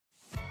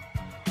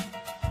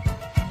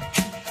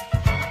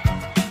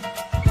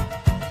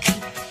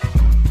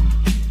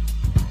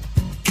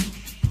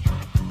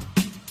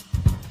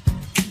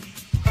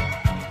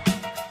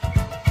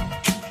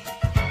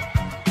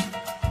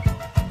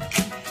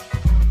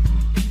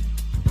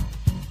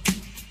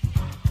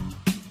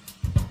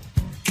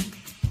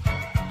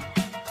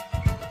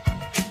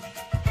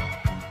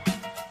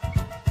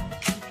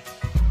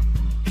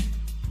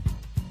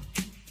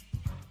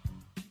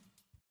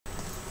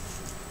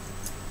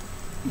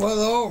Well,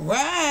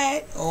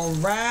 alright.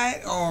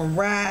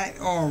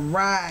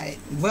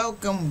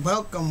 Welcome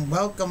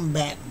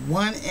back.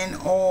 One and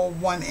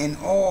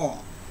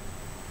all.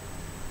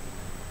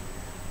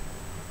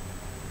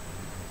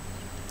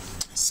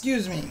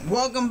 Excuse me.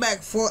 Welcome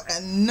back for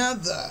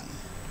another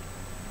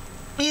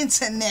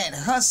internet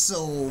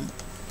hustle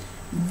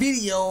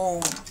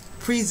video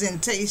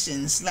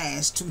presentation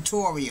 /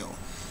 tutorial.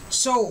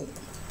 So,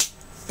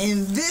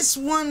 in this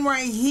one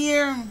right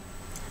here,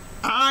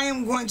 I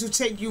am going to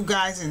take you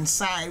guys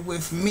inside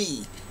with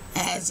me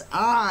as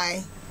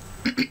I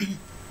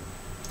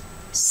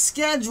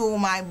schedule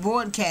my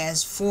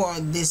broadcast for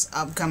this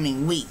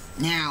upcoming week.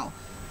 Now,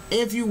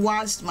 if you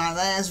watched my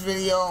last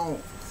video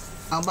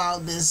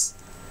about this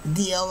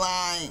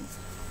DLI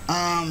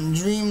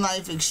Dream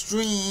Life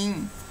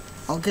Extreme,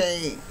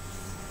 okay,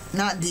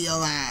 not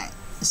DLI,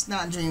 it's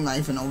not Dream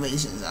Life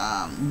Innovations,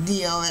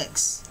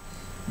 DLX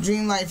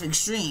Dream Life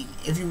Extreme.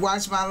 If you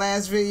watched my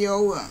last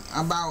video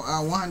about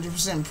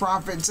 100%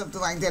 profit, something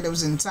like that, it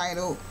was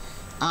entitled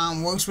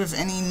works with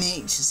any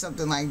niche,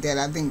 something like that.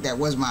 I think that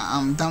was my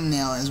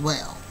thumbnail as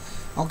well.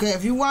 Okay,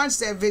 if you watched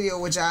that video,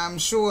 which I'm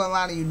sure a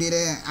lot of you did,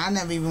 I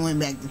never even went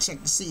back to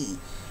check to see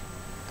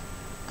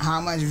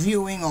how much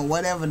viewing or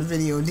whatever the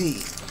video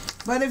did.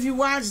 But if you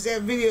watched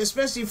that video,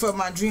 especially for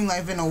my Dream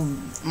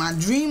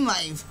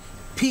Life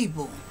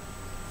people,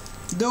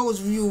 those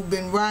of you who've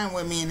been riding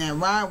with me and that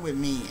ride with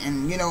me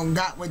and, you know,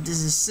 got with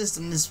this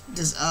system,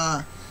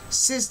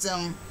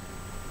 system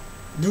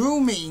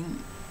through me.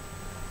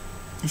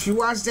 If you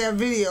watch that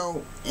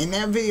video, in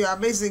that video I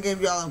basically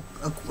gave y'all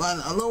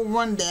a little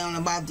rundown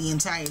about the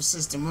entire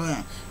system,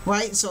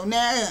 right? So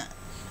now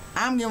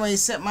I'm getting ready to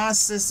set my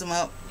system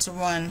up to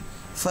run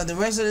for the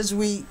rest of this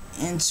week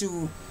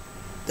into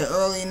the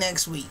early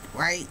next week,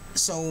 right?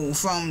 So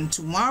from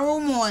tomorrow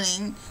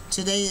morning,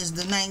 today is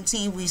the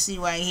 19th, we see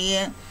right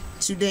here.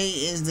 Today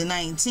is the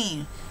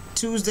 19th,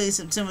 Tuesday,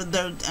 September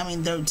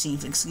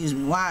 13th, excuse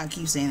me, why I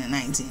keep saying the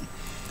 19th.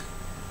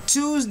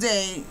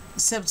 Tuesday,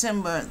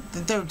 September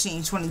the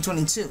 13th,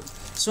 2022.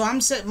 So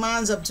I'm setting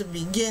mine up to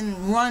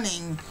begin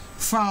running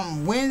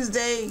from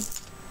Wednesday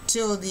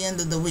till the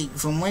end of the week,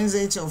 from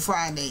Wednesday till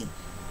Friday.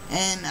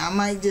 And I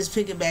might just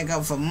pick it back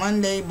up for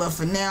Monday, but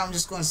for now I'm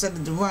just going to set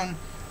it to run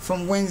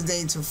from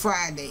Wednesday to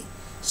Friday.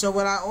 So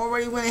what I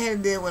already went ahead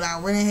and did, I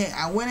went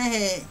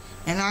ahead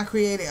and I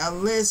created a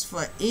list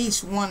for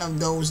each one of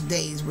those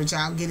days, which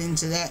I'll get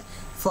into that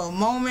for a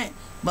moment.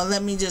 But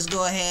let me just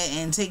go ahead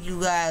and take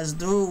you guys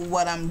through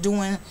what I'm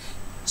doing.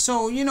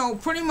 So, you know,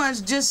 pretty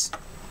much just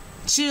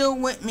chill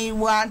with me,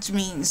 watch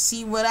me,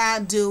 see what I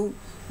do.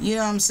 You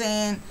know what I'm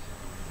saying?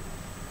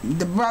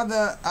 The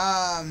brother,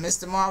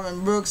 Mr.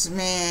 Marvin Brooks,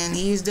 man,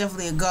 he's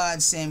definitely a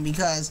godsend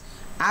because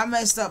I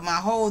messed up my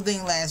whole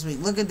thing last week.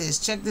 Look at this.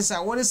 Check this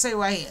out. What does it say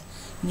right here?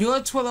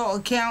 Your Twitter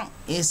account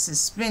is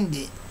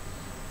suspended.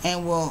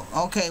 And well,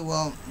 okay,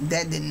 well,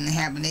 that didn't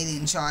happen. They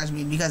didn't charge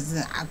me because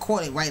I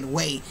caught it right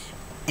away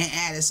and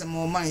added some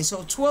more money.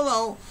 So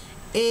Twillo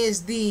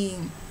is the,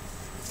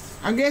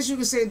 I guess you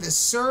could say, the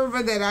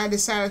server that I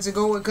decided to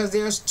go with, because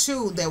there's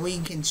two that we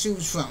can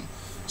choose from.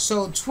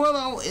 So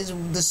Twillo is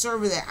the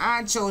server that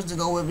I chose to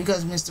go with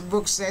because Mr.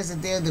 Brooks says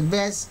that they're the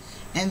best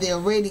and their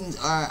ratings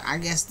are, I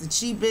guess, the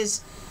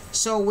cheapest.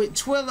 So with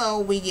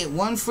Twillo, we get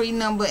one free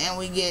number and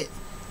we get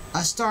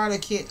a starter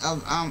kit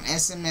of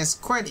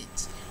SMS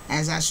credits,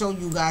 as I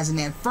showed you guys in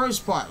that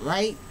first part,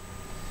 right?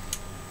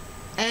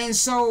 And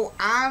so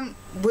I'm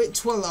with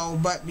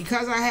Twillo, but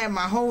because I have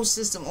my whole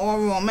system all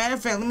wrong. Matter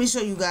of fact, let me show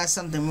you guys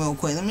something real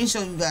quick. Let me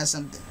show you guys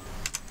something.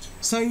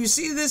 So you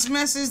see this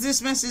message?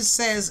 This message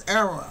says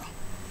error.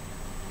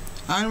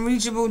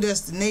 Unreachable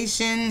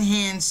destination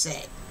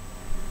handset.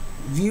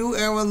 View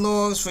error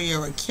logs for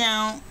your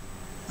account.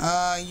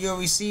 You're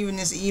receiving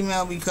this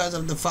email because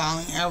of the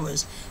following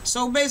errors.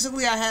 So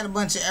basically I had a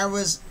bunch of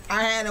errors.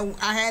 I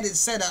had it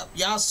set up.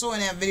 Y'all saw in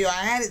that video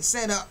I had it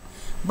set up,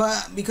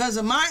 but because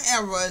of my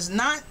errors,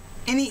 not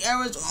any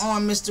errors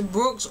on Mr.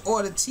 Brooks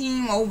or the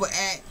team over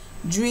at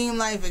Dream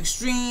Life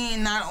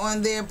Extreme, not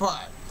on their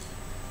part.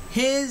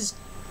 His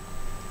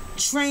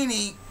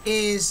training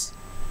is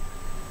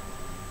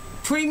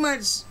pretty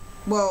much,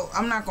 well,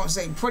 I'm not going to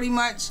say pretty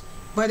much,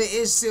 but it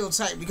is still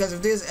tight, because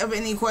if there's ever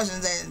any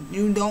questions that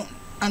you don't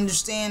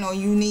understand or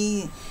you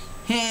need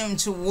him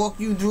to walk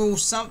you through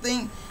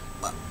something,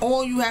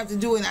 all you have to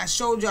do, and I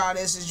showed y'all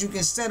this, is you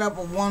can set up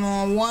a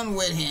one-on-one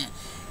with him.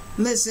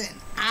 Listen,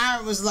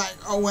 I was like,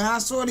 oh, when I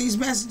saw these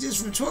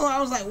messages from Twitter, I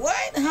was like,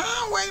 what?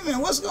 Huh? Wait a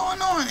minute, what's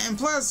going on? And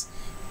plus,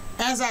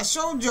 as I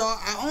showed y'all,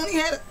 I only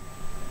had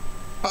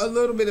a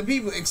little bit of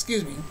people,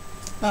 excuse me.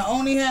 I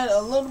only had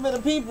a little bit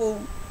of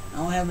people. I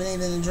don't have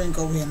anything to drink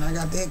over here, and I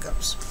got the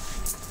hiccups.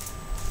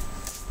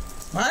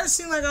 Why does it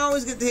seem like I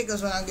always get the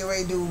hiccups when I get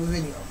ready to do a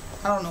video?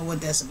 I don't know what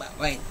that's about,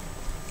 right?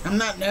 I'm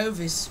not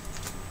nervous.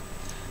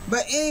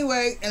 But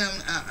anyway, and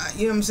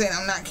you know what I'm saying,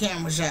 I'm not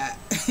camera shy.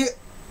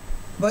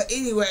 But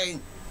anyway,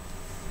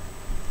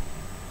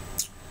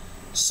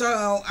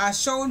 so I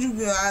showed you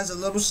guys a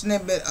little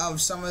snippet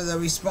of some of the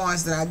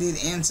response that I did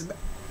answer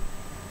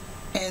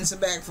answer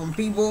back from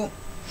people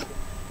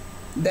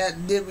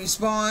that did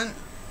respond,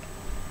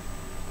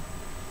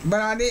 but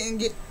I didn't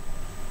get.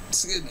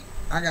 Excuse me.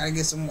 I gotta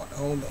get some water.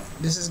 Hold on.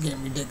 This is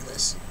getting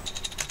ridiculous.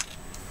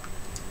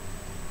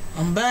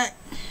 I'm back.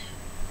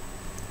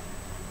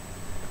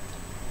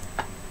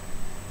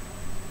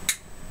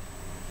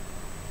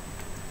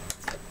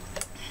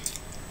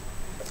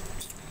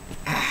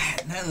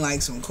 Nothing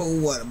like some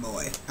cold water,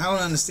 boy. I don't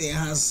understand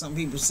how some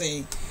people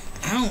say,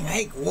 I don't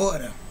like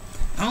water.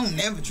 I don't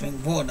never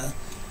drink water.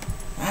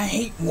 I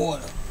hate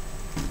water.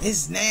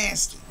 It's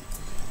nasty.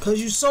 Because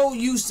you're so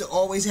used to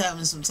always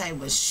having some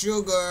type of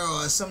sugar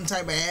or some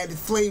type of added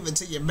flavor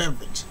to your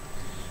beverage.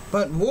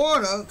 But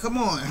water, come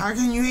on, how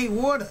can you hate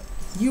water?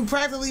 You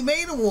practically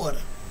made of water.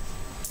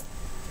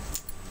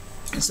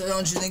 So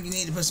don't you think you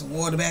need to put some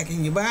water back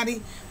in your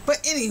body? But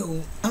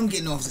anywho, I'm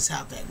getting off the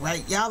topic,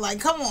 right? Y'all like,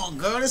 come on,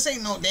 girl, this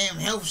ain't no damn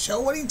health show.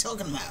 What are you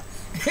talking about?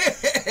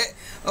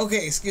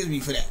 Okay, excuse me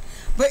for that.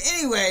 But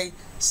anyway,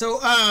 so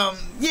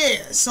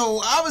yeah,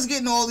 so I was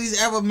getting all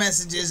these error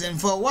messages, and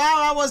for a while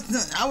I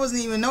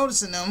wasn't even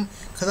noticing them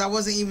because I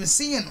wasn't even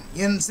seeing them.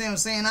 You understand what I'm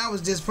saying? I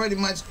was just pretty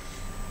much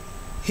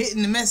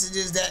hitting the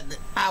messages that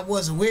I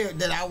was aware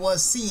that I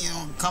was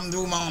seeing come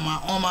through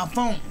on my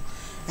phone,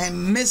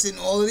 and missing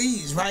all of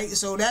these, right?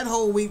 So that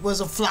whole week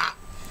was a flop.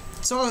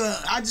 So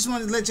I just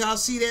wanted to let y'all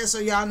see that, so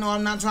y'all know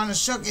I'm not trying to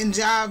shuck and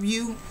jive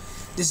you.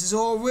 This is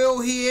all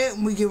real here,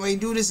 and we get ready to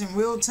do this in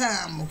real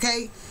time,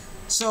 okay?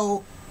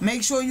 So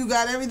make sure you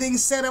got everything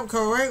set up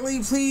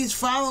correctly. Please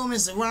follow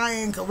Mr.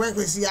 Ryan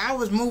correctly. See, I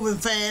was moving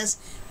fast,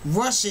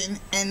 rushing,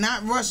 and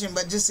not rushing,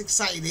 but just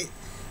excited.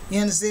 You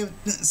understand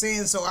what I'm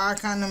saying? So I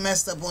kind of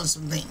messed up on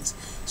some things.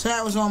 So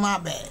that was on my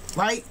bad,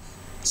 right?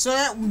 So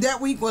that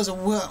week was a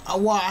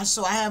wash.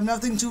 So I have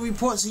nothing to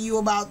report to you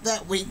about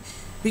that week,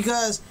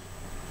 because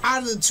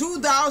out of the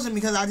 2,000,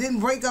 because I didn't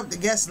break up the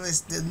guest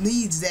list, the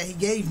leads that he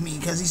gave me,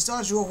 because he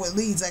starts you off with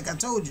leads like I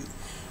told you,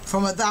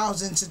 from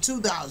 1,000 to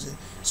 2,000.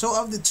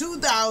 So of the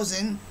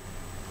 2,000,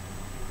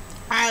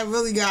 I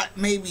really got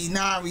maybe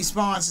 9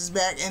 responses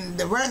back, and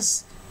the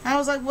rest, I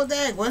was like, what the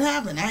heck, what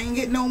happened? I ain't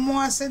get no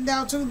more. I sent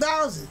out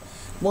 2,000.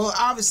 Well,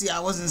 obviously I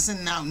wasn't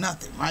sending out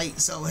nothing, right?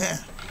 So yeah.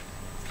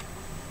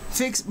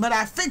 But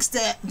I fixed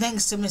that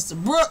thanks to Mr.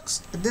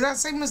 Brooks. Did I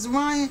say Mr.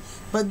 Ryan?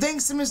 But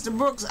thanks to Mr.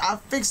 Brooks, I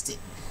fixed it,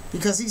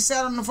 because he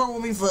sat on the phone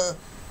with me for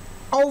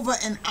over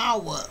an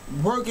hour,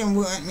 working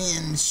with me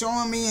and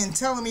showing me and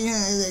telling me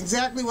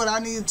exactly what I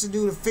needed to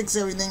do to fix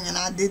everything, and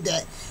I did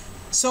that.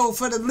 So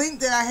for the link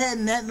that I had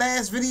in that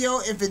last video,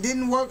 if it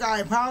didn't work, I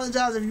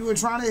apologize. If you were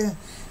trying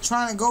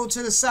to go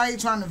to the site,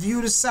 trying to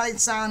view the site,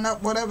 sign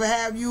up, whatever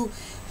have you,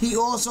 he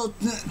also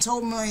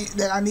told me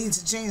that I need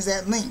to change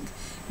that link,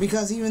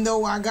 because even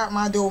though I got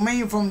my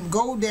domain from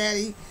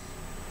GoDaddy,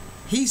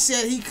 he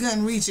said he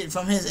couldn't reach it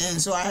from his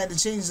end, so I had to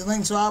change the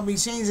link. So I'll be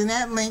changing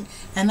that link,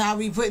 and I'll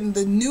be putting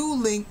the new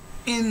link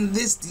in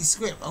this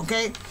script,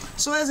 okay?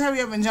 So let's hurry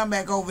up and jump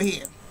back over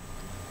here.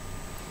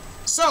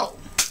 So,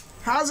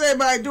 how's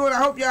everybody doing?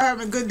 I hope y'all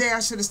having a good day. I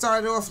should have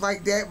started off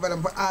like that, but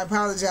I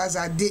apologize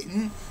I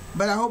didn't.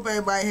 But I hope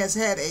everybody has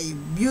had a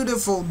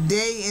beautiful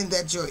day, and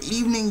that your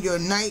evening, your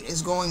night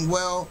is going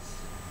well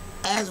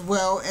as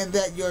well, and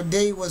that your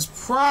day was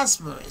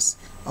prosperous,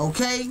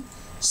 okay?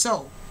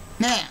 So,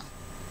 now,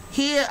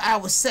 here I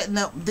was setting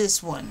up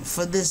this one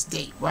for this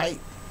date, right?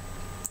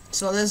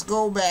 So let's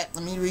go back.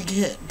 Let me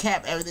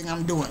recap everything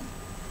I'm doing.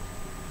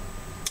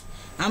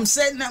 I'm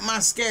setting up my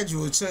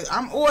schedule.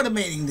 I'm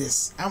automating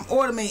this. I'm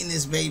automating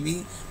this,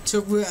 baby,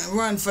 to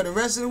run for the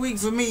rest of the week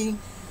for me,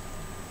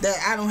 that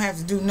I don't have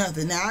to do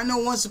nothing. Now, I know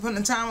once upon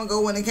a time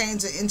ago, when it came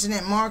to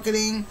internet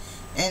marketing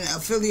and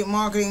affiliate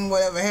marketing,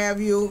 whatever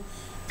have you,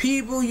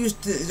 people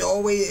used to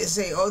always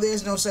say, oh,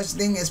 there's no such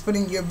thing as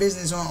putting your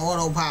business on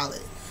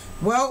autopilot.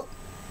 Well,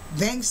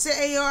 thanks to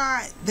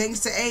AI,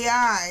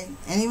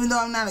 and even though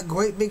I'm not a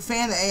great big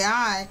fan of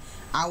AI,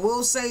 I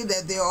will say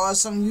that there are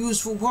some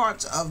useful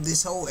parts of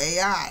this whole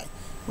AI,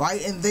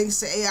 right? And thanks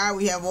to AI,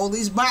 we have all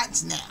these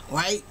bots now,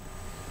 right?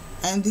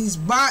 And these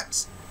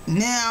bots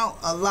now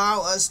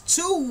allow us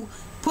to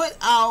put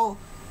our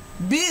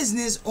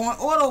business on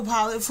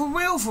autopilot for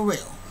real, for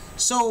real.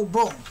 So,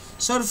 boom.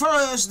 So the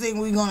first thing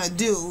we're going to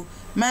do,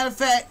 matter of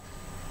fact,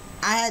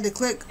 I had to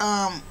click,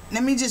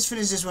 let me just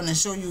finish this one and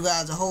show you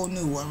guys a whole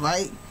new one,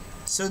 right?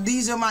 So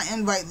these are my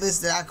invite lists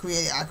that I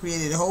created. I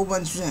created a whole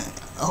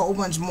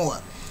bunch more.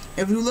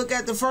 If you look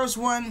at the first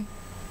one,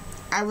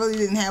 I really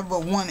didn't have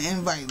but one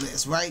invite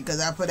list, right? Because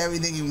I put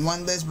everything in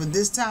one list. But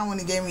this time when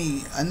he gave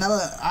me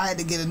another, I had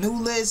to get a new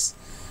list.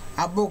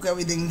 I broke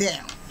everything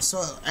down.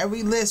 So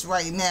every list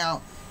right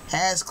now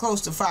has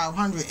close to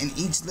 500 in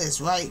each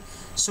list, right?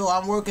 So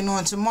I'm working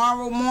on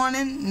tomorrow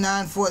morning,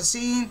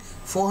 9/14,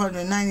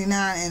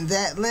 499 in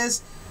that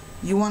list.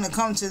 You want to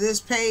come to this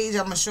page.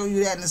 I'm going to show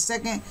you that in a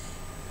second.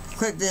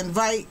 Click the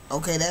invite.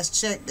 Okay,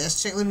 that's checked.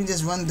 That's checked. Let me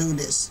just run through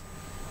this.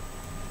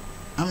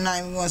 I'm not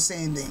even going to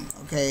say anything.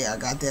 Okay, I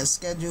got that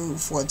scheduled.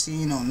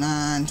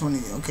 14:09, 20.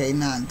 Okay,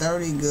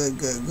 9:30. Good,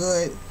 good,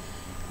 good.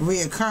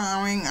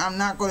 Reoccurring. I'm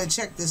not going to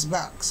check this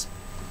box.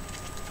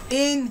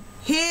 In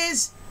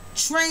his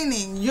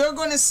training, you're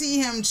going to see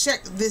him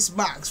check this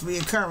box,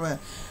 reoccurring.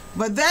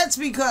 But that's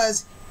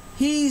because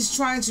he's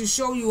trying to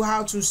show you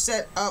how to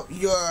set up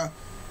your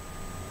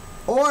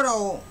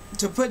auto,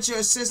 to put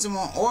your system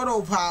on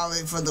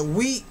autopilot for the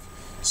week.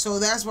 So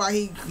that's why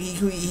he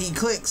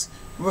clicks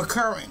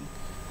recurring.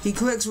 He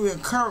clicks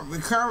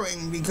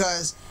recurring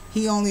because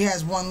he only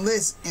has one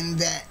list in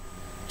that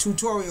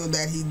tutorial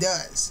that he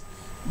does.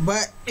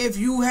 But if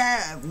you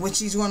have, which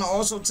he's going to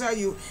also tell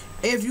you,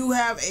 if you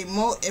have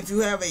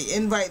a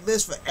invite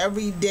list for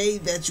every day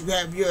that you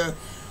have your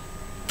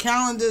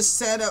calendar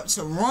set up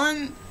to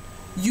run,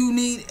 you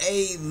need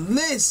a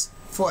list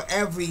for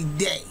every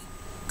day,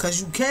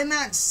 because you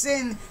cannot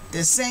send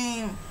the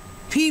same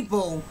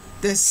people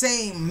the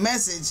same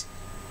message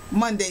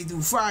Monday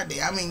through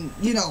Friday. I mean,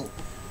 you know,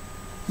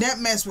 that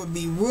mess would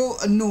be real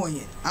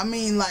annoying. I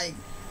mean, like,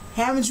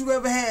 haven't you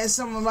ever had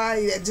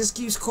somebody that just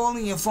keeps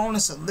calling your phone, a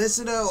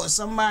solicitor, or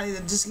somebody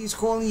that just keeps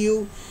calling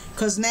you?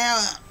 Because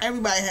now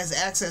everybody has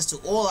access to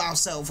all our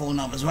cell phone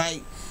numbers,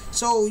 right?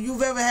 So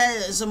you've ever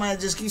had somebody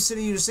that just keeps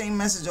sending you the same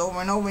message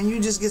over and over, and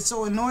you just get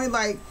so annoyed,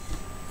 like,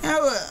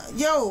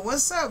 yo,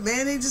 what's up,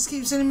 man? They just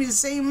keep sending me the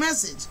same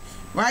message,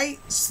 right?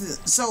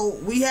 So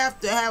we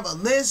have to have a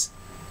list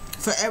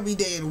for every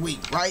day of the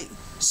week, right?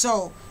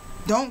 So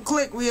don't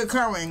click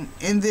reoccurring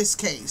in this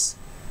case,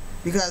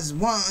 because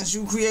once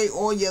you create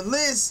all your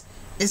lists,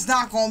 it's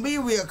not going to be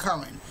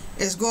reoccurring.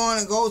 It's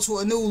going to go to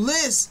a new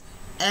list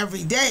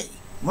every day,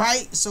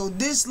 right? So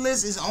this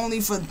list is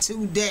only for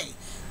today,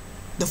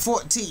 the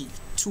 14th,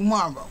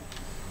 tomorrow.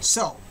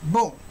 So,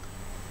 boom.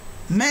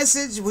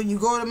 Message, when you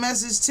go to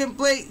message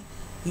template,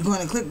 you're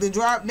going to click the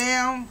drop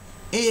down,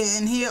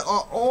 and here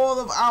are all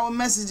of our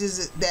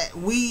messages that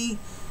we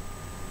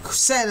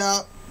set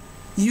up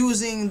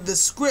using the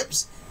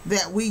scripts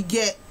that we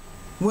get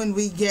when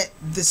we get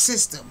the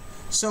system.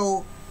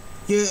 So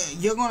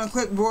you're going to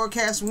click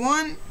broadcast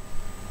 1,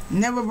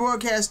 never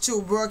broadcast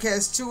 2.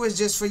 Broadcast 2 is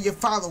just for your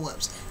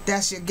follow-ups.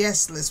 That's your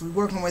guest list. We're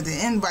working with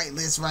the invite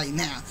list right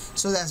now.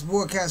 So that's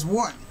broadcast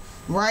 1,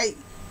 right?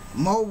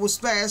 Mobile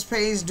splash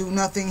page, do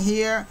nothing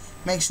here.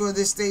 Make sure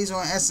this stays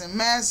on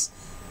SMS.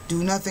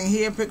 Do nothing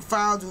here. Pick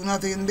file, do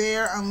nothing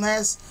there,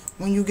 unless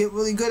when you get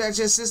really good at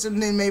your system,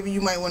 then maybe you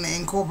might want to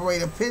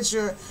incorporate a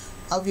picture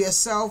of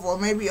yourself, or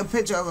maybe a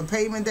picture of a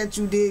payment that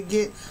you did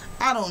get.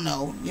 I don't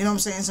know. You know what I'm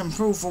saying? Some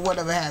proof or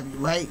whatever have you,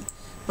 right?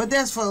 But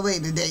that's for a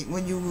later date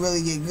when you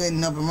really get good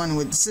and up and running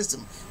with the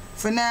system.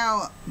 For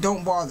now,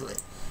 don't bother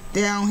it.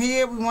 Down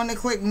here, we want to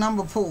click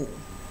number pool.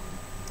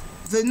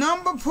 The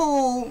number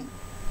pool,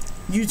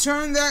 you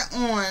turn that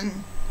on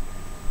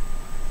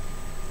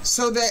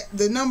so that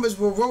the numbers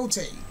will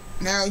rotate.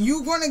 Now,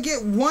 you're going to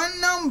get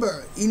one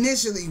number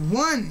initially.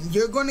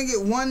 You're going to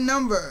get one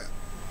number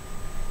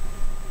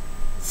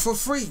for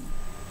free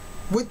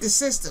with the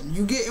system.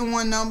 You getting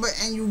one number,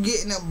 and you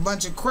getting a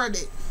bunch of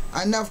credit,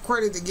 enough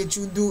credit to get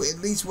you through at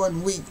least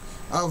 1 week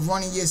of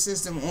running your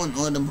system on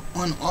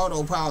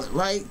autopilot,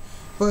 right?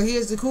 But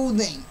here's the cool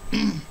thing.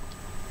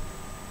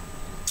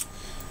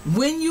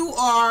 When you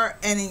are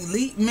an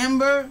elite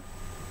member,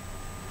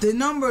 the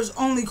numbers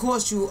only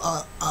cost you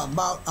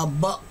about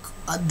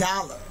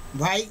 $1,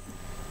 right?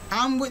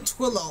 I'm with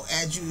Twillo,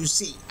 as you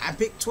see. I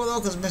picked Twillo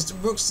because Mr.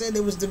 Brooks said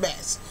it was the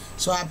best,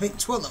 so I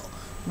picked Twillo.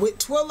 With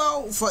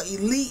Twillo for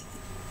elite,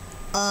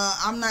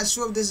 I'm not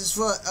sure if this is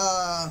for,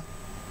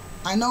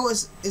 I know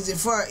is it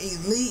for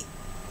elite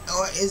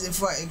or is it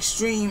for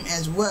extreme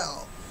as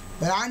well.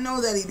 But I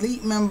know that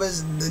elite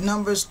members, the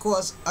numbers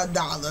cost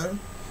 $1.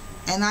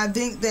 And I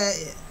think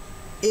that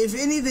if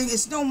anything,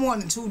 it's no more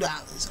than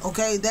 $2.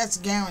 Okay, that's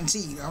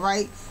guaranteed. All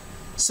right.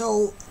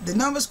 So the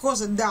numbers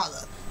cost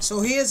 $1.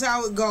 So here's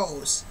how it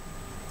goes.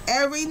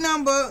 Every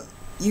number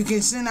you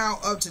can send out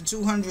up to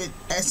 200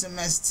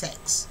 SMS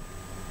texts,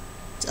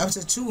 up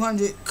to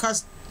 200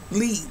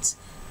 leads,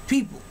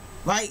 people,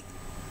 right?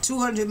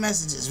 200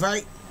 messages,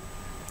 right?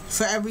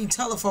 For every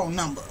telephone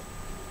number.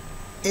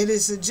 It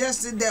is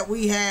suggested that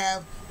we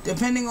have,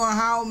 depending on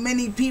how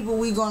many people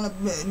we're going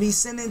to be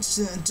sending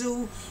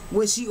to,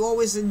 which he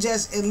always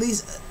suggests at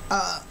least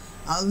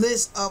a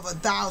list of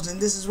 1,000.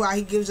 This is why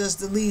he gives us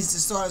the leads to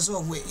start us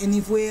off with.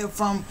 Anywhere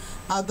from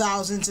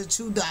 1,000 to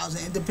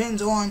 2,000. It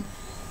depends on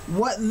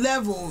what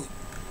level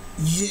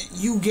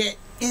you get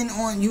in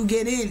on. You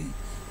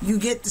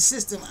get the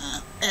system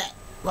at,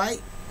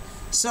 right?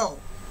 So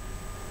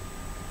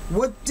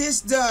what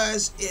this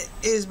does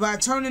is by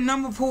turning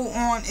number pool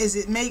on, is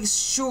it makes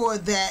sure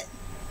that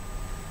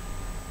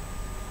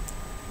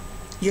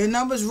your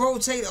numbers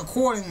rotate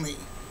accordingly,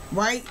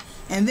 right?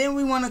 And then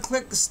we want to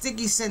click the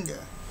sticky sender.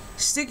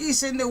 Sticky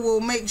sender will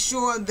make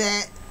sure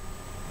that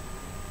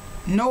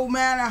no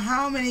matter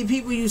how many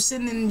people you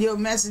sending your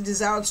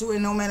messages out to,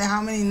 and no matter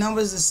how many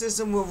numbers the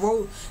system will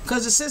rotate,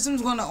 because the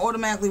system's going to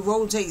automatically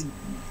rotate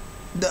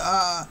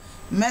the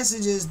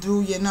messages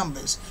through your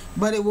numbers,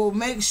 but it will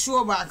make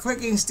sure by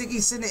clicking sticky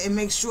sender, it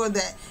makes sure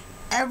that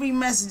every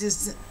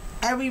message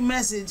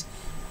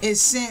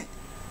is sent.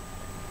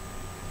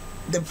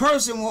 The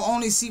person will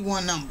only see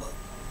one number.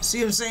 See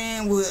what I'm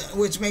saying?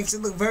 Which makes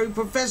it look very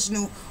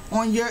professional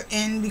on your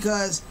end,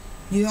 because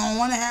you don't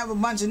want to have a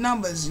bunch of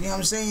numbers. You know what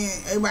I'm saying?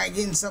 Everybody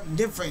getting something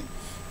different.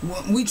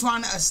 We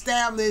trying to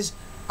establish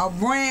a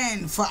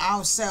brand for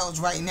ourselves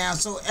right now.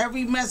 So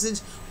every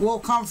message will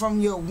come from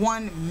your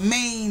one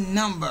main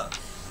number.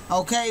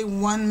 Okay,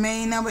 one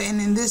main number. And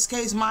in this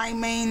case, my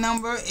main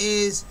number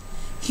is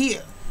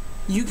here.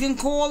 You can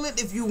call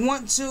it if you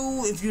want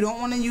to. If you don't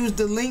want to use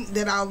the link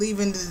that I'll leave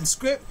in the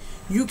script,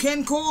 you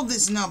can call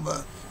this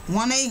number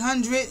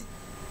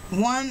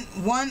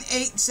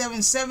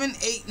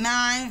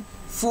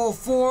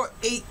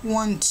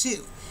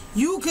 1-800-1877-8944-812.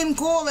 You can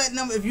call that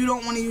number if you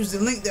don't want to use the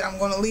link that I'm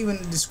going to leave in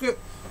the script.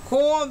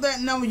 Call that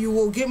number. You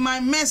will get my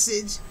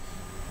message,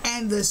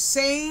 and the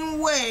same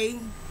way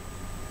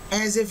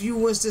as if you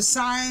was to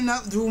sign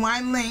up through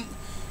my link,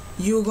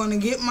 you're going to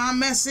get my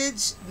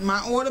message, my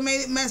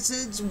automated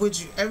message,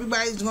 which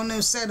everybody's going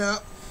to set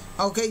up.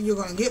 Okay, you're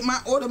going to get my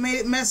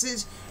automated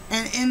message,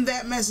 and in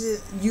that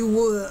message you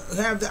will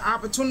have the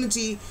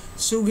opportunity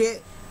to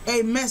get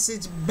a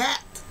message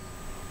back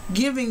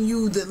giving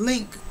you the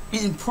link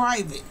in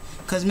private,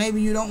 because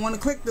maybe you don't want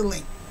to click the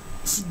link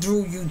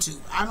through YouTube.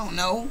 I don't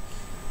know,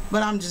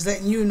 but I'm just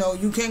letting you know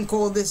you can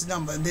call this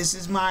number. This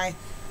is my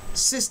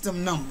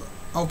system number,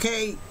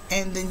 okay?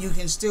 And then you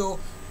can still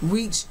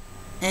reach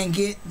and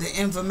get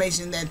the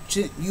information that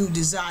you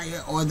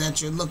desire or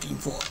that you're looking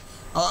for.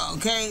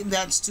 Okay,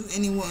 that's to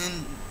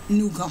anyone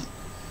newcomer.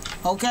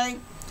 Okay,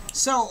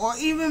 so, or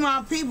even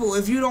my people,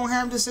 if you don't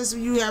have the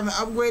system, you haven't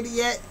upgraded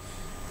yet,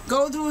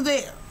 go through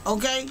there.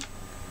 Okay,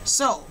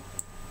 so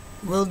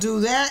we'll do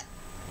that.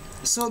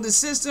 So the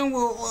system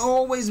will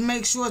always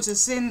make sure to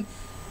send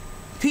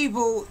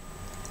people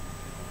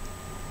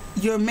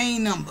your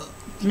main number.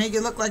 Make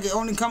it look like it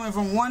only coming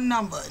from one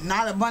number,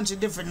 not a bunch of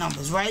different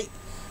numbers, right?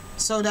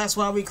 So that's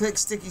why we click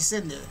sticky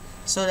sender,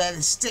 so that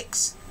it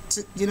sticks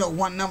to, you know,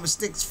 one number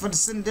sticks for the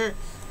sender.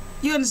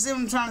 You understand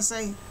what I'm trying to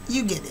say?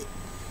 You get it.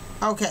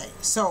 Okay,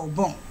 so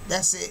boom,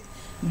 that's it.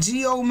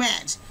 Geo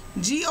match.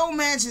 Geo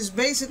match is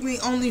basically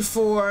only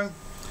for,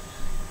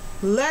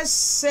 let's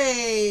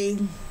say,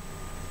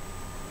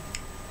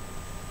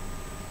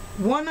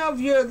 one of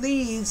your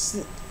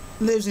leads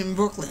lives in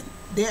Brooklyn.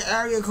 Their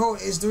area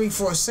code is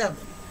 347.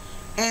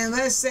 And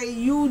let's say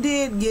you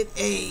did get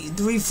a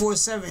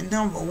 347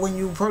 number when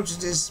you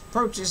purchased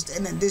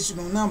an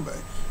additional number.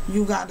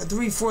 You got a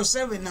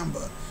 347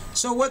 number.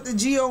 So what the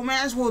geo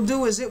match will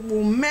do is it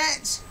will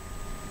match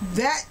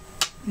that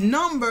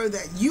number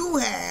that you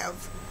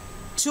have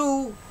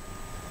to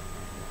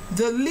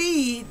the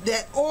lead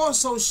that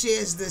also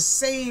shares the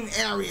same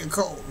area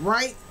code,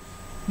 right?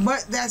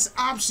 But that's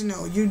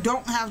optional. You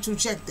don't have to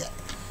check that.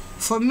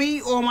 For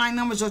me, all my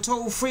numbers are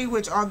toll free,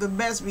 which are the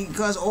best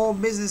because all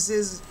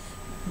businesses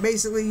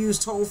basically use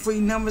toll-free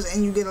numbers,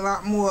 and you get a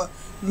lot more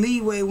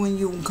leeway when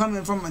you're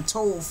coming from a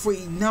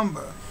toll-free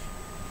number.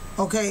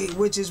 Okay,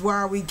 which is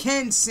why we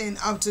can send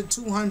up to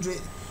 200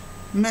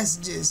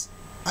 messages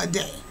a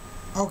day.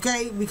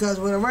 Okay, because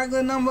with a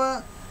regular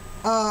number,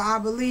 I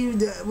believe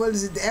the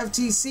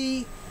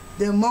FTC,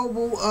 the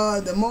mobile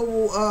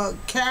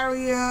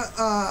carrier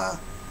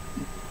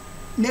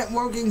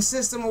networking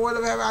system or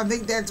whatever, I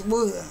think that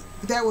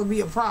would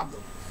be a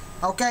problem.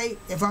 Okay,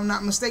 if I'm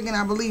not mistaken,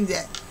 I believe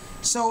that.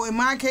 So in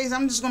my case,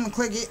 I'm just going to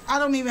click it. I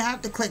don't even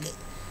have to click it,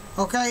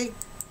 okay?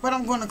 But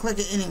I'm going to click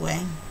it anyway,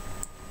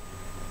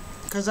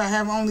 because I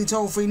have only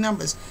toll-free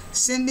numbers.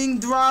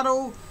 Sending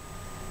throttle,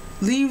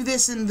 leave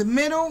this in the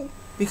middle,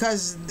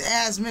 because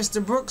as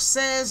Mr. Brooks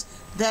says,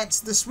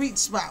 that's the sweet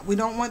spot. We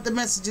don't want the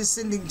messages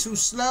sending too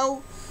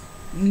slow,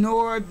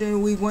 nor do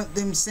we want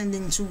them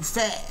sending too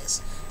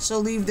fast. So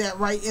leave that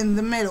right in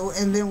the middle,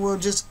 and then we'll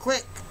just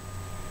click.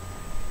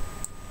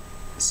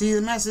 See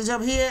the message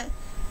up here?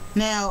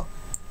 Now,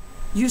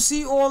 you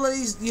see all of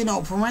these, you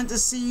know,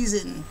 parentheses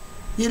and,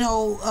 you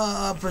know,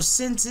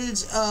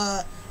 percentage,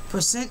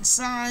 percent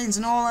signs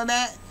and all of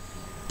that.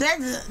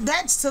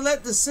 That's to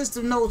let the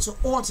system know to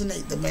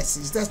alternate the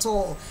message. That's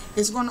all.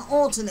 It's going to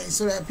alternate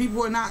so that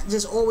people are not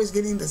just always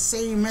getting the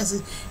same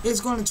message.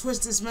 It's going to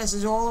twist this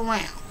message all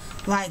around.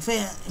 Like, for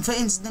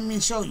instance, let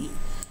me show you.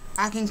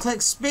 I can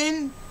click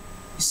spin.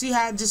 You see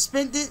how I just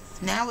spent it?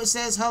 Now it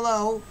says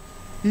hello,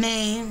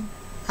 name,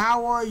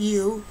 how are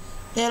you?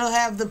 It'll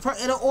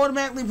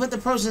automatically put the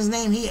person's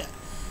name here.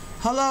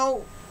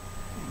 Hello,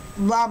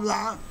 blah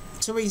blah,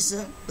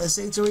 Teresa. Let's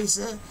say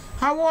Teresa.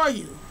 How are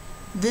you?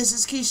 This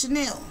is Keisha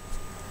Neal,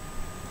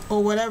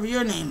 or whatever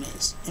your name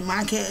is. In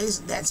my case,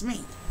 that's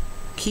me,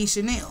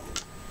 Keisha Neal.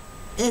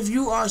 If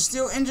you are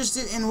still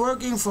interested in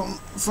working from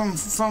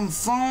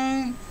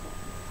phone,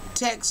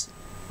 text,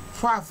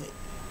 profit.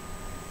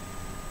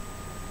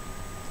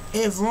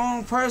 If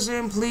wrong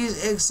person,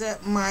 please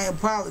accept my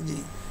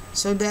apology.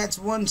 So that's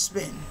one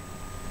spin.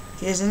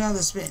 Here's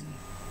another spin.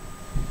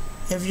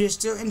 If you're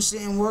still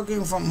interested in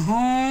working from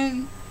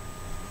home,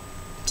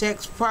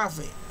 text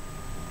profit.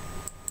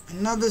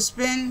 Another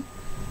spin.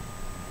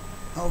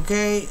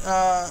 Okay,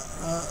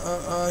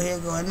 here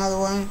go another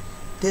one.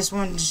 This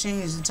one to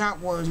change the top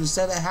words.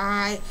 Instead of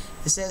hi,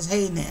 it says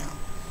hey now.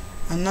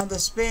 Another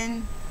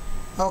spin.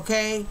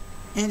 Okay,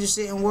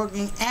 Interested in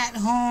working at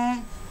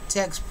home,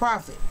 text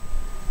profit.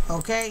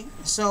 Okay,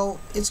 so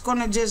it's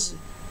gonna just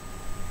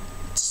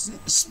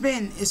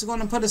spin. It's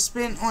gonna put a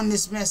spin on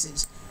this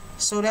message.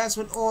 So that's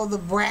what all the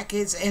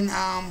brackets and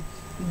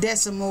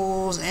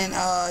decimals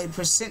and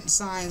percent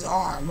signs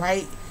are,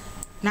 right?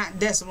 Not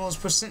decimals,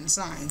 percent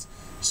signs.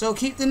 So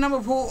keep the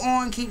number pool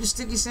on, keep the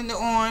sticky sender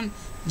on.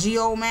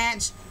 Geo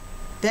match,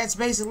 that's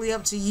basically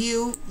up to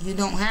you. You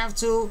don't have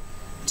to.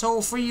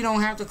 Toll free, you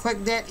don't have to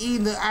click that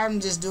either. I'm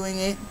just doing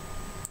it.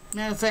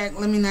 Matter of fact,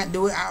 let me not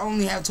do it. I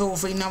only have toll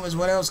free numbers.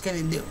 What else can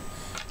it do?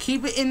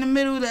 Keep it in the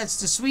middle.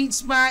 That's the sweet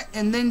spot.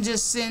 And then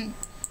just send.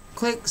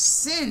 Click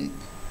send.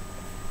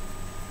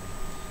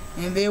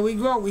 And there we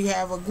go. We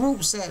have a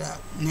group set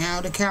up.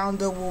 Now the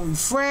calendar will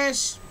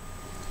refresh.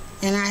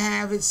 And I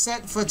have it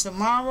set for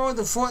tomorrow,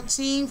 the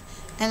 14th.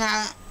 And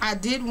I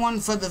did one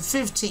for the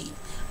 15th.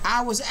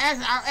 I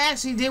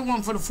actually did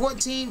one for the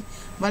 14th,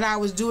 but I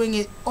was doing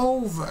it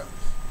over.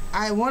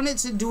 I wanted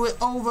to do it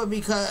over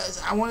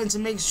because I wanted to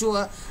make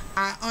sure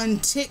I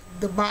untick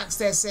the box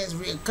that says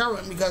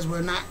reoccurring, because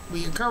we're not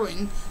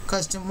reoccurring,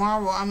 because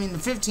tomorrow, I mean the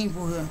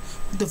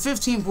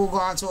 15th will go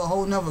out to a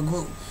whole nother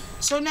group.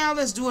 So now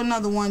let's do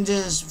another one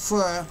just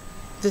for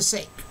the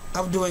sake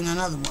of doing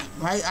another one,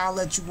 right? I'll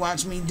let you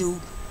watch me do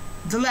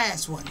the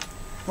last one,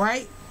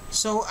 right?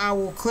 So I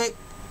will click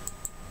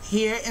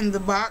here in the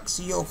box.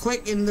 You'll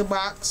click in the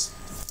box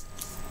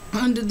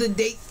under the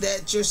date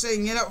that you're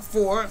setting it up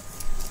for.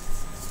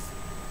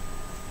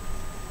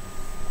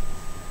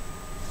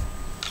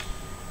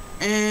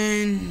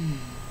 And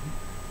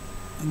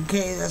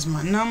okay, that's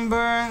my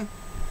number.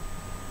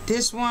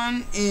 This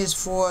one is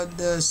for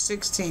the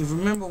 16th.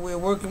 Remember, we're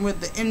working with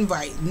the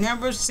invite.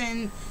 Never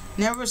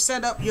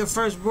set up your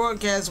first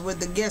broadcast with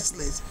the guest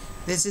list.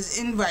 This is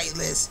invite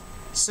list.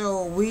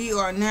 So we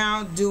are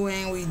now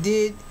doing, we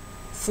did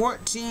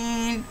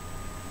 14,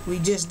 we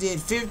just did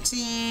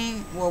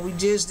 15, well, we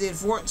just did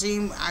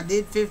 14, I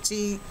did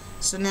 15,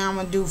 so now I'm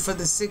going to do for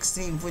the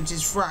 16th, which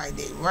is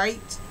Friday,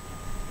 right?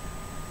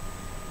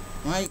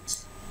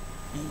 Right,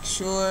 make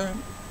sure,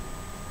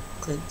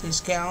 click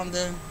this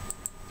calendar,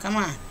 come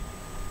on,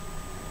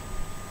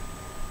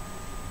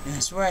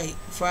 that's right,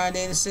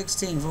 Friday the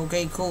 16th,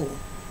 okay, cool,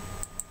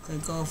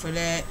 click off for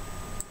that,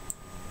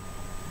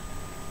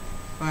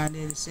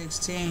 Friday the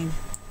 16th,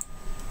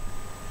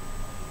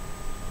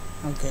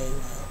 okay,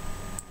 well,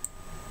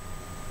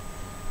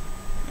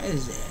 what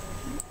is that,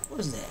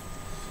 what's that,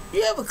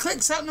 you ever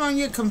click something on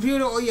your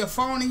computer or your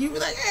phone and you be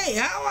like, hey,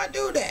 how do I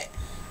do that?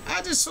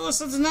 I just saw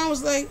something and I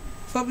was like,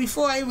 but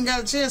before I even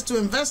got a chance to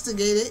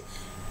investigate it,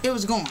 it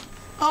was gone.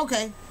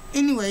 Okay.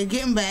 Anyway,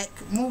 getting back,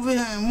 moving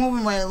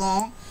right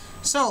along.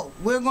 So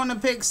we're gonna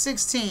pick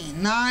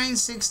 16.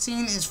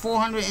 916 is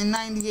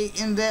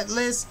 498 in that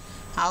list.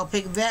 I'll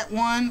pick that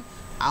one.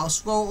 I'll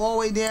scroll all the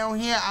way down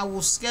here. I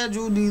will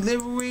schedule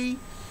delivery,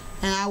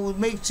 and I will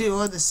make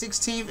sure the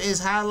 16th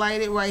is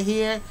highlighted right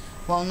here.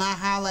 Well, not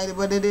highlighted,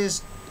 but it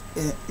is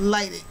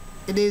lighted.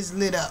 It is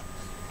lit up.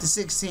 The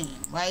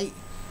 16th, right?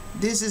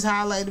 This is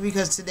highlighted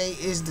because today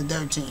is the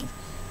 13th,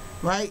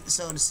 right?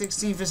 So the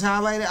 16th is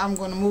highlighted. I'm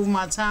going to move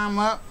my time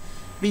up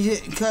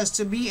because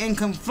to be in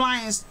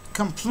compliance,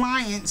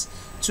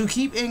 to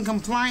keep in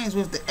compliance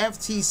with the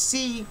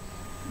FTC,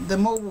 the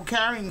mobile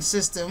carrying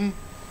system,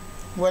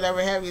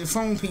 whatever have you, the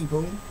phone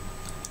people,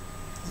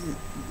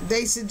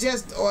 they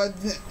suggest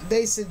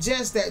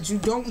that you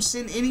don't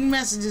send any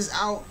messages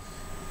out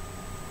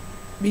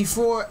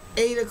before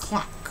 8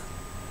 o'clock.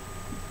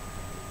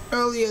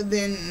 Earlier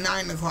than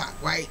 9 o'clock,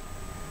 right?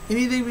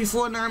 Anything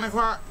before 9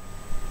 o'clock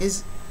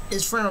is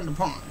frowned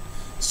upon.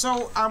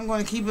 So I'm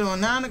going to keep it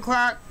on 9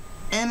 o'clock,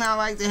 and I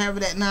like to have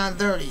it at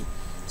 9:30.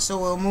 So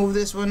we'll move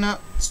this one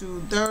up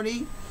to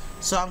 30.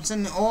 So I'm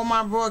sending all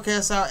my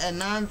broadcasts out at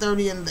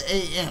 9:30 in the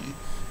AM.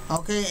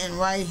 Okay, and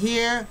right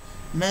here,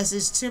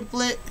 message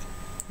template.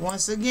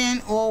 Once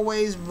again,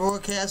 always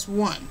broadcast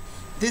 1.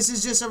 This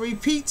is just a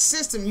repeat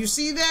system. You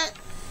see that?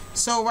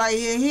 So right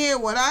here,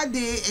 what I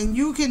did, and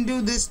you can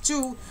do this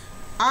too,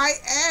 I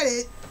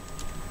added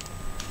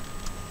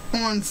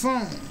on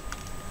phone.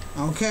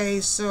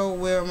 Okay, so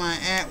where am I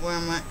at?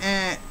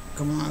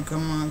 Come on.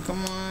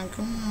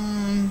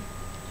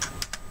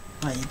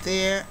 Right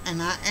there,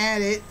 and I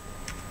added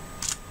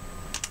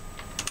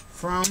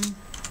from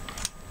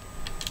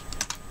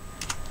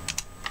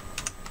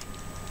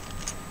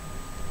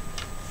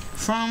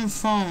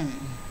phone.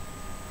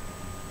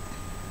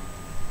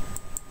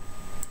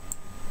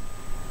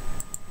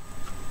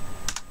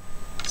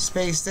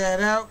 Space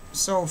that out.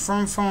 So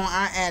from phone,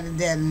 I added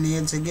that in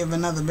there to give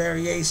another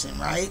variation,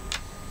 right?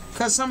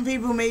 Because some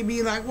people may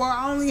be like, well,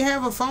 I only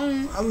have a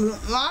phone. A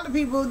lot of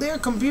people, their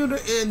computer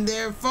and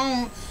their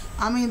phone,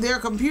 their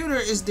computer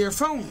is their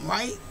phone,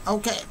 right?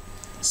 Okay,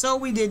 so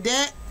we did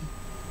that.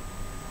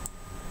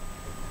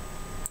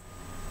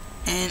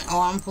 And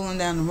oh, I'm pulling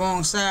down the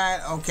wrong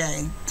side.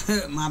 Okay,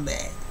 my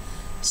bad.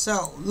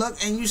 So look,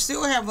 and you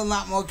still have a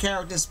lot more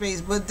character space,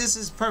 but this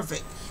is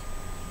perfect.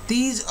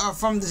 These are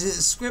from the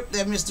script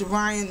that Mr.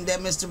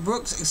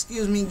 Brooks,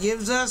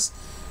 gives us.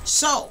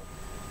 So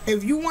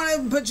If you want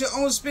to put your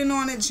own spin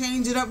on it,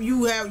 change it up,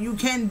 you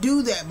can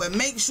do that, but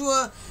make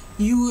sure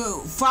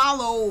you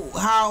follow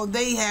how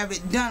they have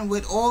it done,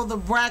 with all the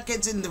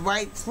brackets in the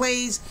right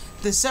place,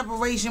 the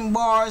separation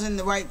bars in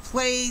the right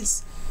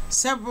place,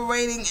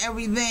 separating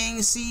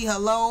everything. See,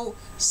 hello,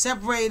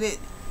 separated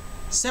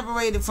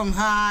from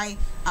high,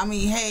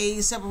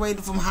 hey,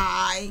 separated from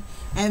high.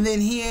 And then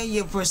here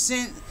your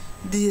percent,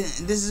 this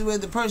is where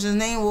the person's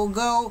name will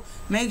go.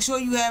 Make sure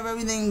you have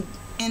everything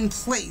in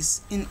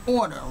place, in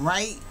order,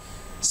 right?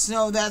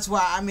 So that's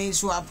why I made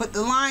sure I put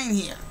the line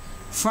here,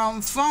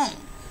 from phone.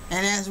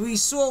 And as we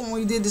saw when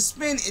we did the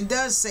spin, it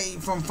does say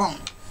from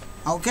phone.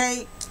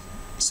 Okay?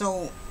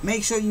 So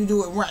make sure you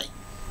do it right.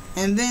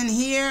 And then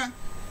here,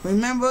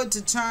 remember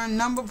to turn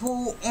number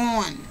pool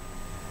on.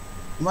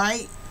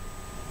 Right?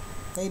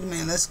 Wait a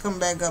minute, let's come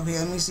back up here.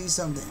 Let me see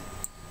something.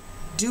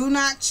 Do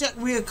not check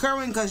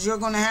reoccurring, because you're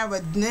going to have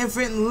a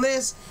different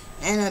list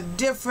and a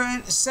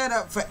different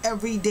setup for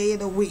every day of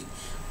the week.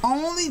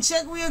 Only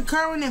check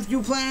reoccurring if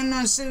you plan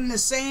on sending the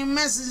same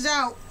message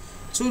out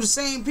to the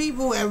same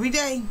people every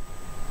day.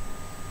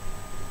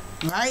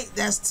 Right?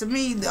 That's, to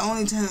me, the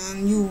only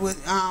time you would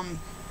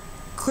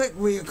click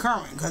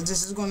reoccurring, because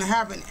this is going to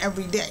happen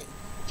every day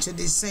to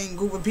this same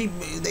group of people.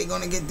 They're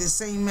going to get this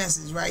same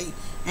message, right?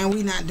 And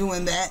we're not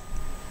doing that,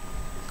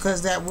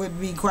 because that would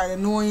be quite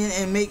annoying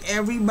and make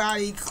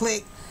everybody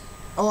click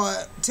or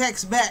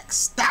text back,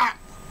 stop,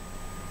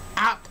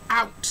 opt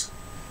out.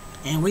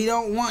 And we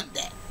don't want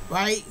that,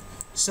 right?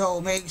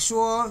 So make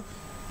sure,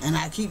 and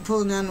I keep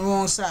pulling down the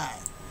wrong side.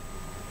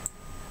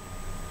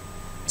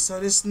 So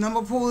this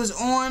number pool is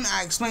on.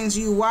 I explained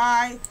to you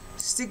why.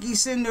 Sticky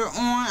sender on.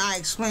 I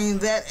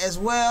explained that as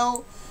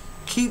well.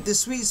 Keep the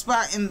sweet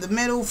spot in the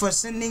middle for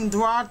sending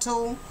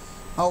throttle.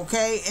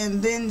 Okay,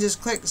 and then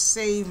just click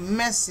save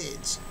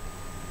message.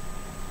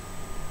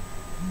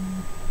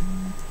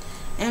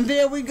 And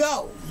there we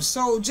go.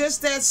 So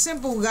just that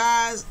simple,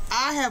 guys.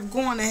 I have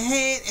gone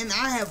ahead and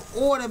I have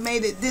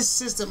automated this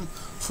system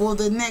for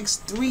the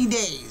next 3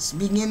 days,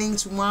 beginning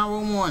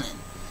tomorrow morning.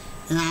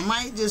 And I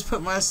might just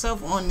put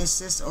myself on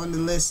the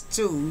list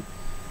too.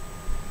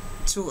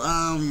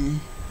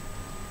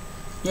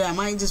 Yeah, I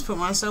might just put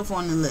myself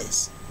on the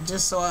list,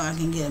 just so I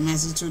can get a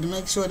message too, to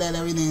make sure that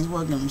everything is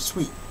working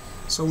sweet.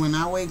 So when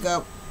I wake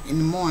up in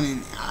the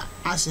morning,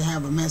 I should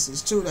have a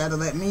message too that'll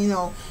let me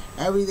know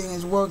everything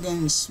is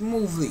working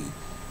smoothly,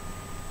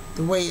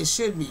 the way it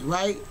should be,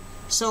 right?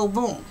 So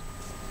boom.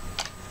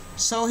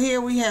 So here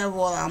we have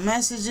all our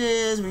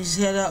messages. We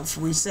set up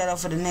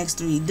for the next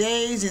 3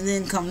 days, and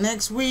then come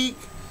next week,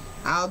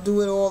 I'll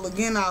do it all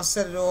again. I'll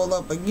set it all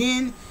up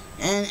again.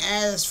 And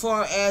as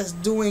far as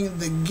doing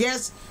the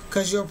guests,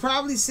 because you're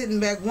probably sitting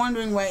back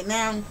wondering right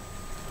now,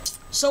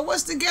 so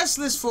what's the guest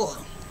list for?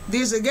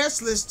 There's a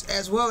guest list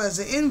as well as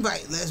an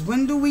invite list.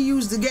 When do we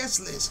use the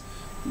guest list?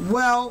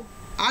 Well,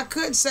 I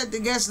could set the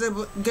guest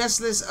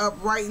list up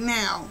right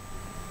now,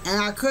 and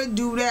I could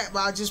do that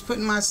by just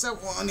putting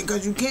myself on it,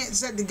 because you can't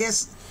set the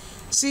guest.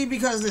 See,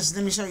 because listen,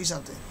 let me show you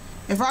something.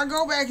 If I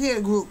go back here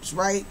to groups,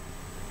 right?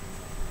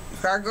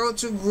 If I go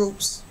to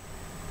groups,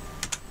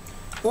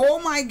 all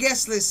my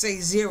guest lists say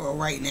 0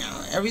 right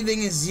now.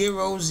 Everything is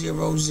 0,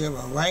 0, 0,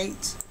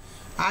 right?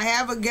 I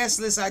have a guest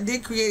list. I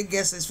did create a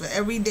guest list for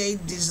every day,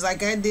 just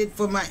like I did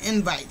for my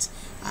invites.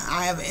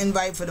 I have an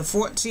invite for the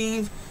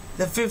 14th,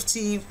 the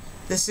 15th,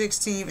 the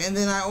 16th, and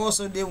then I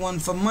also did one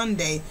for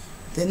Monday,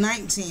 the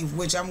 19th,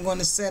 which I'm going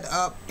to set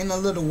up in a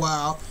little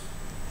while,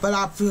 but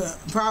I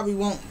probably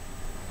won't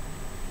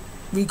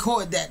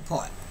record that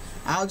part.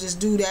 I'll just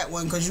do that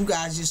one because you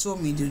guys just saw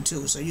me do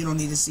 2, so you don't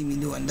need to see me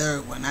doing the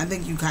third one. I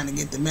think you kind of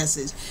get the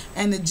message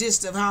and the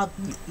gist of how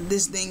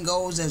this thing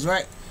goes. That's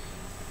right.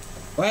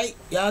 Right?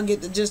 Y'all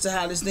get the gist of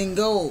how this thing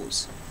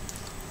goes.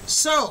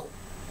 So,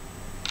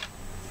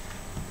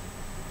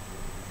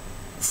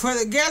 for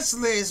the guest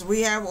list,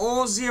 we have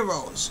all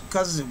 0s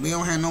because we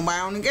don't have nobody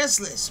on the guest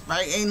list,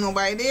 right? Ain't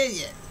nobody there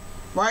yet,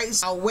 right?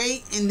 So I'll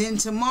wait, and then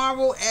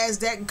tomorrow, as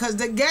that, because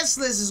the guest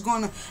list is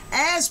going to,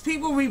 as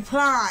people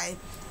reply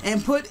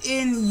and put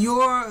in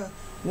your,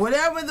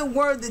 whatever the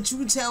word that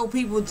you tell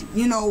people,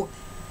 you know,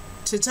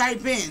 to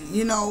type in,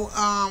 you know,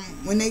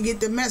 when they get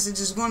the message,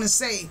 it's going to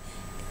say,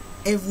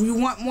 if you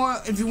want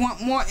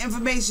more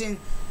information,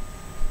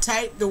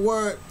 type the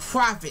word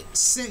profit.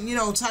 Send, you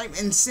know, type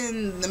and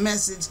send the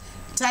message.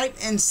 Type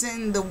and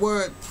send the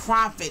word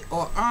profit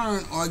or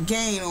earn or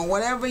gain or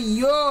whatever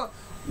your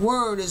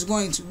word is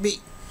going to be.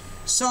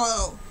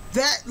 So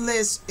that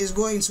list is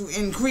going to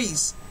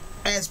increase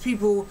as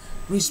people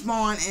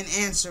respond and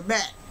answer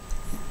back.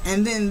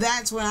 And then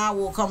that's when I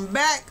will come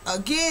back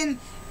again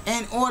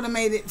and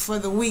automate it for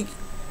the week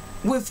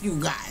with you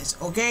guys,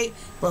 okay?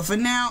 But for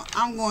now,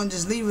 I'm going to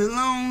just leave it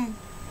alone.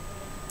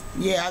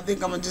 Yeah, I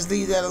think I'm going to just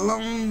leave that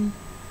alone.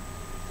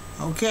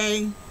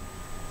 Okay?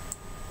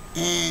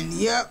 And,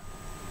 yep.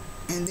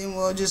 And then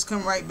we'll just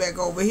come right back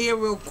over here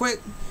real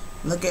quick.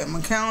 Look at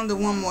my calendar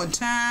one more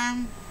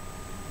time.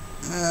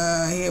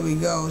 Here we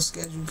go.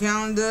 Schedule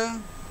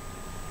calendar.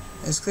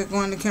 Let's click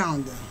on the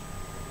calendar.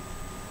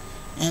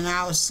 And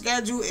our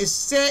schedule is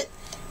set.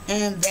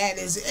 And that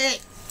is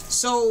it.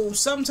 So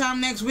sometime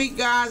next week,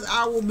 guys,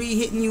 I will be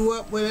hitting you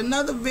up with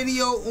another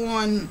video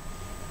on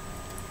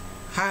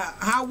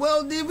how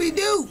well did we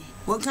do?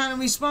 What kind of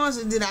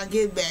responses did I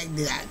get back?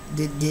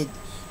 Did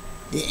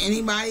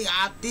anybody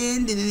opt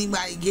in? Did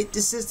anybody get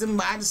the system,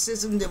 buy the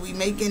system? Did we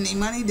make any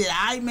money? Did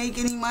I make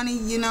any money?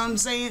 You know what I'm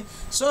saying?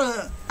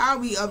 So I'll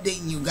be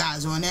updating you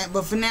guys on that.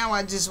 But for now,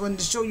 I just wanted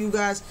to show you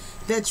guys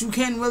that you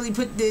can really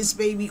put this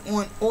baby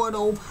on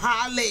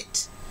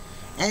autopilot.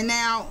 And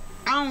now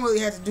I don't really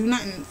have to do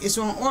nothing. It's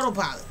on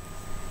autopilot.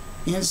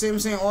 You understand what I'm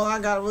saying? All I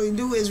gotta really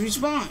do is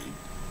respond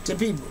to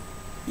people.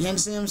 You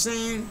understand what I'm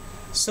saying?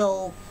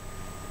 So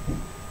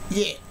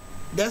yeah,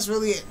 that's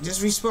really it.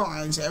 Just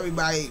respond to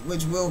everybody,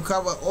 which will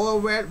cover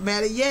all.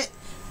 Better yet,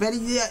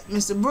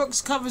 Mr.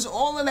 Brooks covers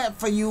all of that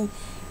for you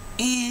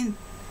in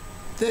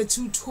the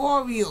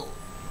tutorial.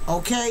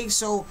 Okay,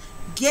 so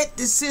get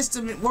the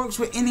system. It works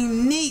with any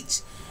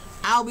niche.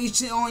 I'll be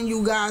showing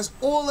you guys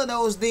all of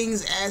those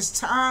things as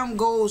time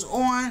goes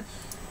on.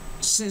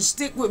 So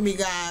stick with me,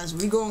 guys.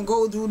 We're going to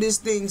go through this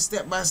thing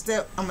step by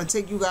step. I'm going to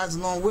take you guys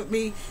along with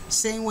me.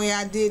 Same way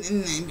I did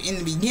in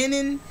the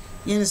beginning.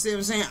 You understand what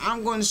I'm saying?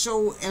 I'm going to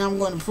show and I'm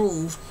going to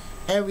prove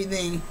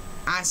everything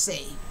I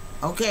say.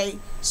 Okay?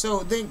 So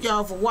thank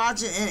y'all for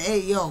watching. And hey,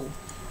 yo,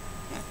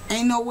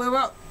 ain't nowhere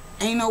up.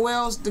 Ain't nowhere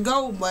else to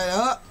go but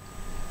up.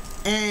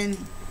 And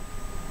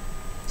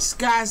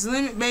sky's the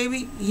limit,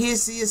 baby.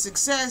 Here's to your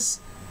success.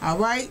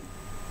 Alright?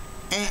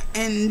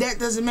 And that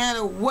doesn't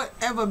matter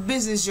whatever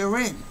business you're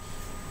in.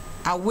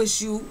 I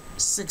wish you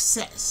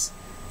success.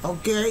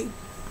 Okay?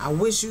 I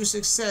wish you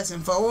success.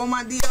 And for all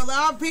my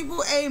DLR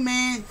people, hey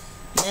man,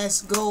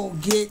 let's go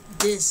get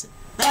this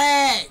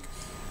bag.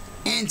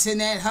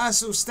 Internet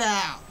hustle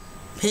style.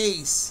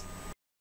 Peace.